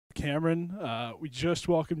Cameron. We just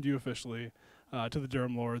welcomed you officially to the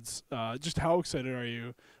Durham Lords. Just how excited are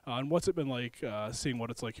you, and what's it been like seeing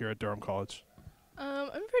what it's like here at Durham College?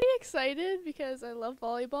 I'm pretty excited because I love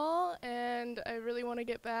volleyball and I really want to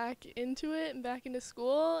get back into it and back into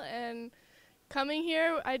school. And coming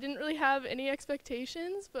here, I didn't really have any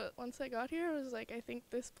expectations, but once I got here, I was like, I think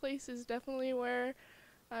this place is definitely where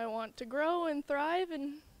I want to grow and thrive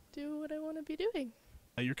and do what I want to be doing.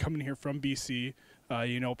 You're coming here from BC.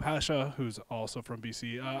 You know Pasha, who's also from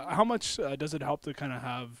BC. How much does it help to kind of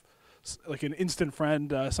have like an instant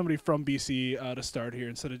friend, somebody from BC to start here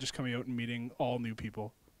instead of just coming out and meeting all new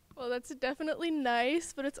people? Well, that's definitely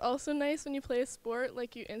nice, but it's also nice when you play a sport,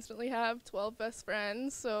 like you instantly have 12 best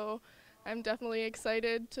friends. So I'm definitely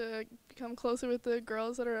excited to become closer with the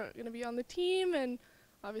girls that are going to be on the team. And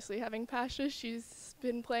obviously having Pasha, she's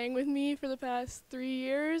been playing with me for the past 3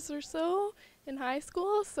 years or so in high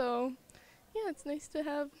school. So yeah, it's nice to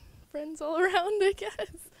have friends all around, I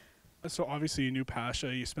guess. So obviously you knew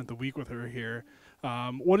Pasha. You spent the week with her here.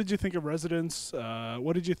 What did you think of residence?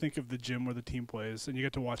 What did you think of the gym where the team plays? And you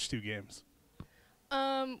get to watch 2 games.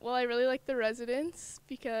 Well, I really liked the residence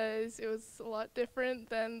because it was a lot different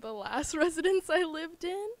than the last residence I lived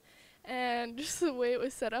in. And just the way it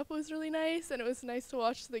was set up was really nice. And it was nice to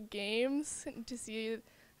watch the games and to see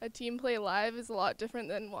a team play live is a lot different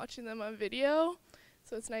than watching them on video.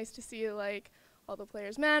 So it's nice to see like all the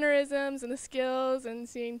players' mannerisms and the skills and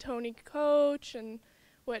seeing Tony coach and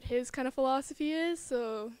what his kind of philosophy is.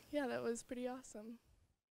 So yeah, that was pretty awesome.